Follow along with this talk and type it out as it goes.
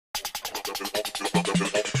Hello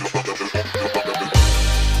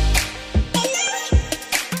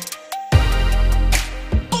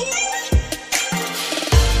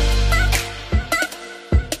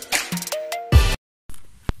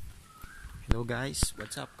guys,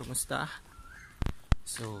 what's up? Kumusta?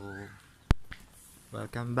 So,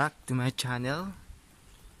 welcome back to my channel.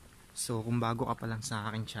 So, kung bago ka pa lang sa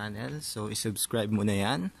aking channel, so isubscribe mo na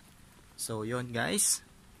yan. So, yon guys.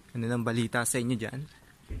 Ano nang balita sa inyo dyan?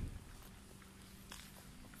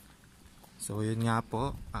 So, yun nga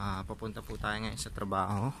po. Papunta po tayo ngayon sa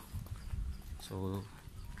trabaho. So,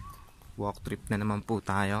 walk trip na naman po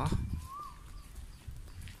tayo.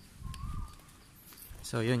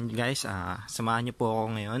 So yun guys, samahan nyo po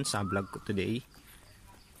ako ngayon sa vlog ko today.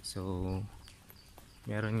 So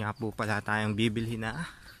meron nga po pala tayong bibili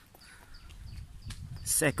na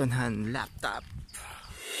second hand laptop.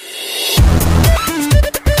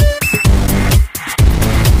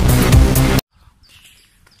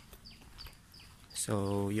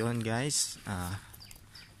 So yun guys,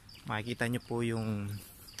 makikita nyo po yung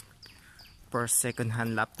first second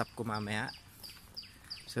hand laptop ko mamaya.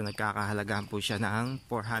 So nagkakahalagahan po siya ng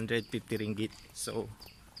 450 ringgit. So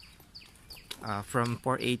from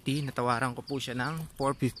 480 natawaran ko po siya ng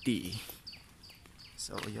 450.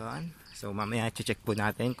 So yun. So mamaya check po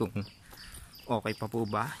natin kung okay pa po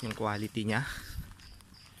ba yung quality niya.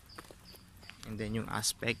 And then yung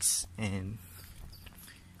aspects and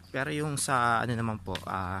pero yung sa ano naman po,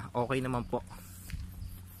 okay naman po.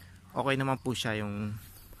 Okay naman po siya, yung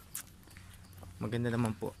maganda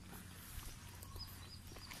naman po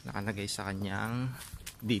nakalagay sa kanyang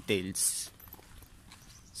details.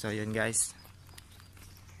 So yun guys,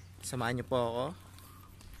 samahan nyo po ako.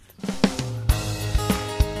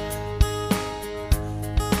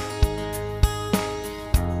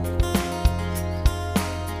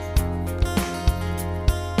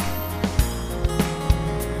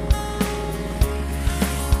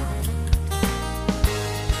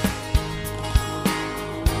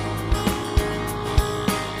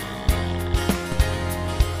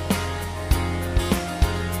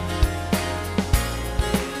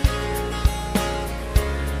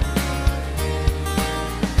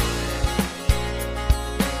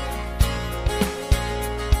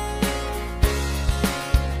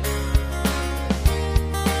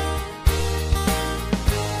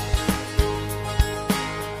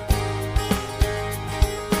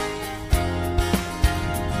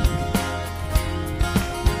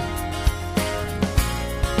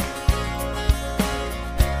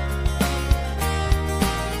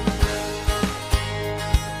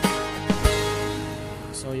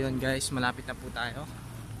 So yun guys, malapit na po tayo.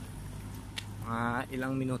 Mga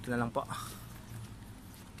ilang minuto na lang po.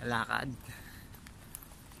 Lakad.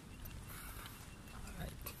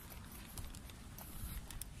 Alright.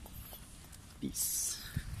 Peace.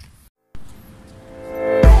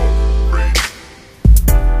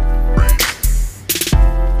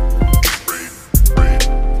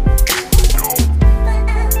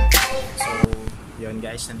 So yun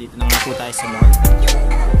guys, nandito na nga po tayo sa mall.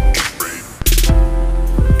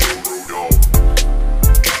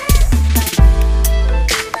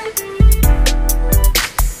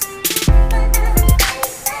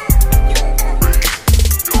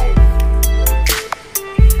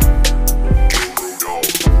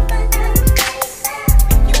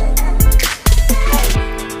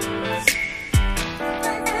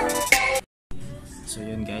 So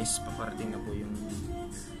yun guys, paparating na po yung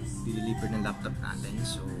deliver ng laptop natin.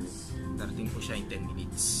 So darating po siya in 10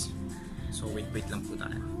 minutes. So wait lang po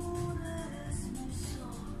tayo.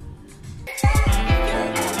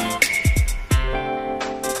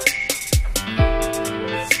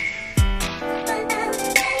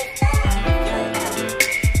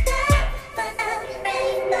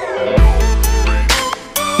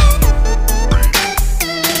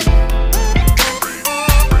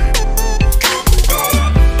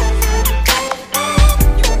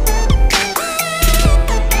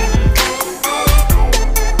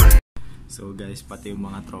 So guys, pati yung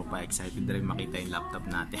mga tropa excited rin makita yung laptop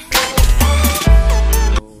natin.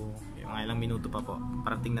 So yung mga ilang minuto pa po,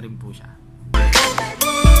 parating na rin po siya.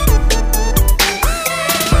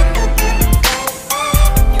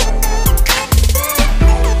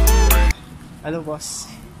 Hello boss.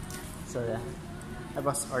 So yeah,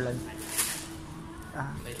 boss Orlan.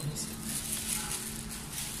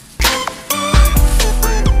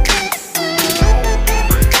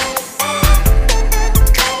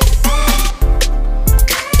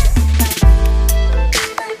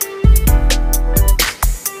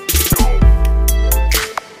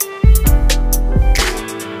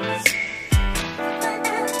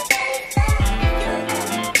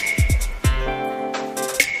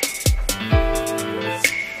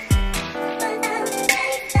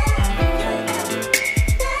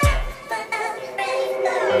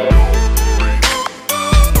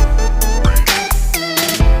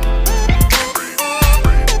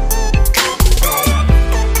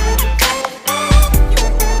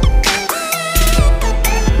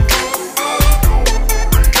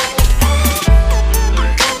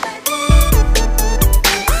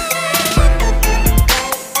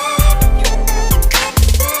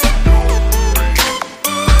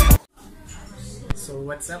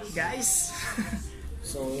 What's up guys?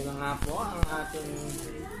 So yun na nga po ang ating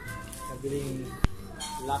nabiling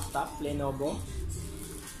laptop Lenovo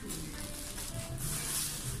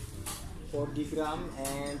 4 gram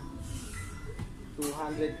and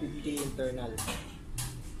 250 internal.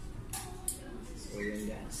 So yun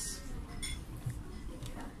guys.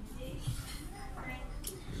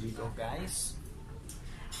 Dito guys.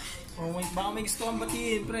 Oh my, baka may gusto kang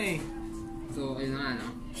batiin pre. So, ayun na nga,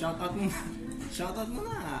 no? Shoutout mo na. Shoutout mo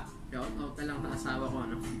na. Shoutout na lang sa asawa ko,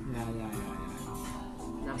 no? Yeah.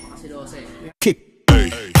 Napakasilose eh. Kick.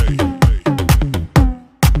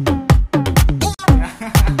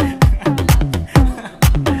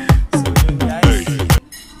 So yun guys.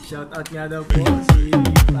 Shoutout nga daw po si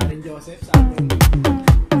Parin Joseph sa ating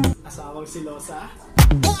asawang si Losa.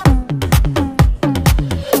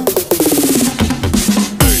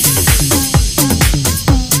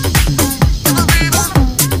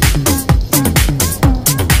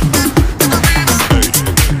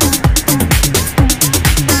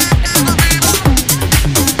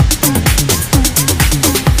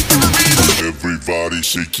 Everybody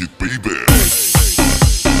shake it, baby.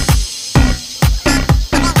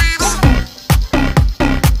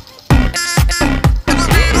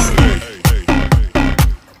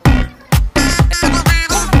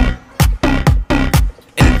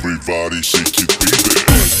 Everybody shake it, baby.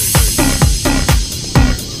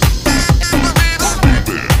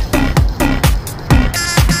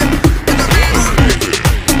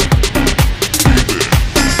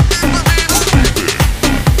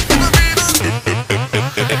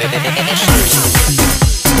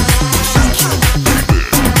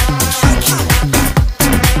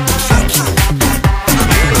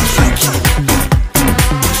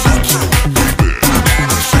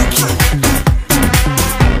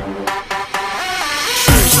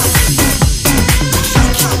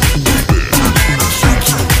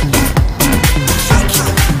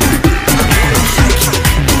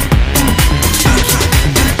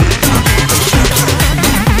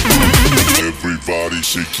 Everybody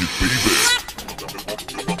shake it, baby.